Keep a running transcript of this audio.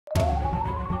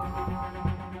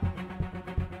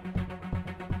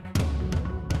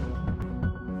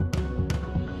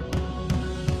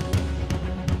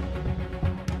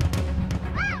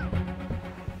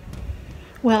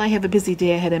Well, I have a busy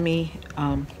day ahead of me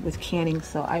with canning,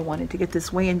 so I wanted to get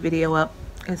this weigh-in video up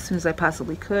as soon as I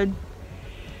possibly could.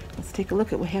 Let's take a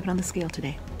look at what happened on the scale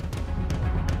today.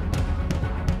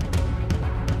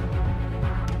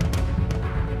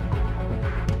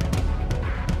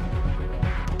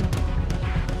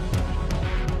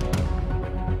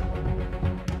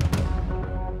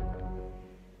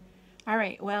 All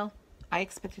right, well, I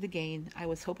expected a gain. I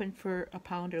was hoping for a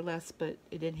pound or less, but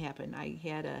it didn't happen. I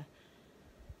had a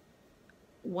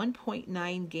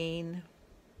 1.9 gain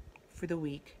for the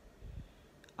week,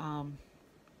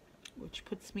 which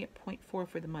puts me at 0.4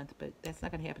 for the month, but that's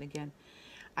not going to happen again.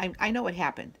 I know what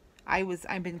happened.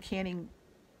 I've been canning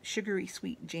sugary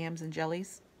sweet jams and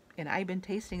jellies, and I've been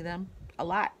tasting them a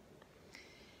lot.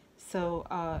 So,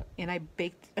 and I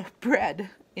baked bread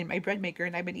in my bread maker,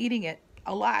 and I've been eating it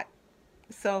a lot.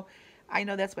 So, I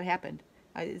know that's what happened.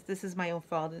 This is my own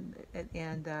fault,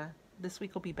 and this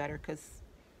week will be better because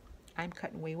I'm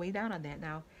cutting way down on that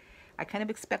now. I kind of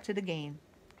expected a gain,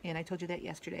 and I told you that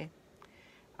yesterday.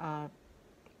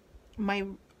 My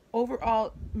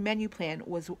overall menu plan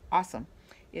was awesome.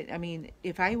 I mean,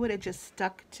 if I would have just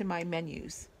stuck to my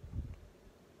menus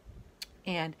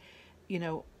and, you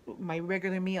know, my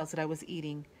regular meals that I was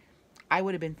eating, I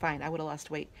would have been fine. I would have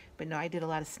lost weight. But no, I did a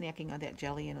lot of snacking on that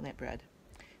jelly and on that bread.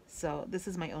 So this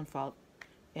is my own fault,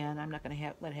 and I'm not going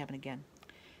to let it happen again.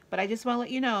 But I just want to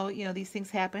let you know, these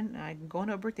things happen. I'm going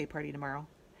to a birthday party tomorrow.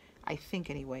 I think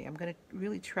anyway. I'm going to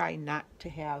really try not to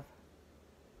have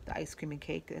the ice cream and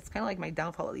cake. It's kind of like my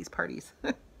downfall of these parties.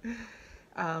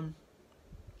 And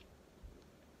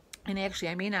actually,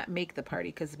 I may not make the party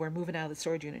because we're moving out of the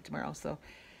storage unit tomorrow. So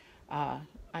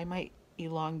I might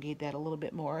elongate that a little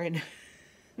bit more and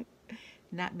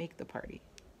not make the party.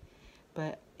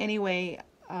 But anyway,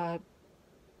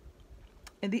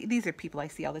 and these are people I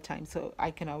see all the time, so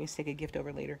I can always take a gift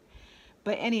over later.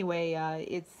 But anyway,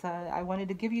 I wanted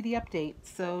to give you the update.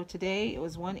 So today it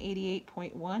was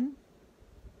 188.1,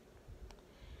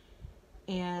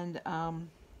 and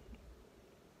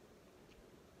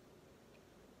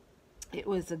it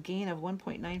was a gain of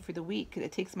 1.9 for the week.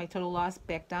 It takes my total loss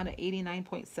back down to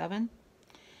 89.7.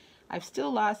 I've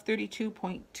still lost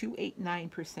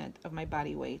 32.289% of my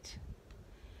body weight.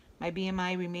 My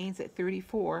BMI remains at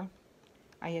 34.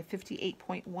 I have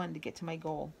 58.1 to get to my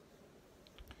goal.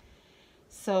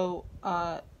 So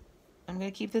I'm going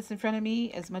to keep this in front of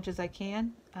me as much as I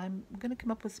can. I'm going to come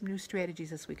up with some new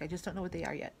strategies this week. I just don't know what they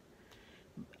are yet.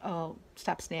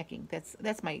 Stop snacking.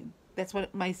 That's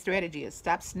what my strategy is.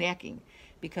 Stop snacking,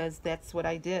 because that's what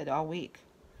I did all week.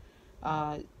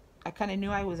 I kind of knew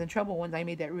I was in trouble when I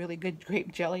made that really good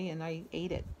grape jelly, and I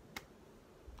ate it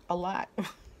a lot.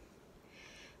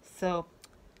 So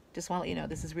just want to let you know,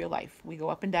 this is real life. We go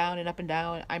up and down and up and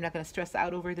down. I'm not going to stress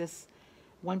out over this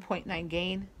 1.9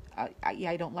 gain.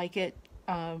 I don't like it,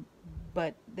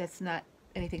 but that's not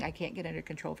anything I can't get under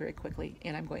control very quickly,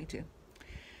 and I'm going to.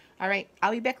 All right,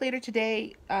 I'll be back later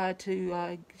today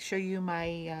to show you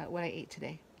my what I ate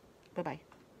today. Bye-bye.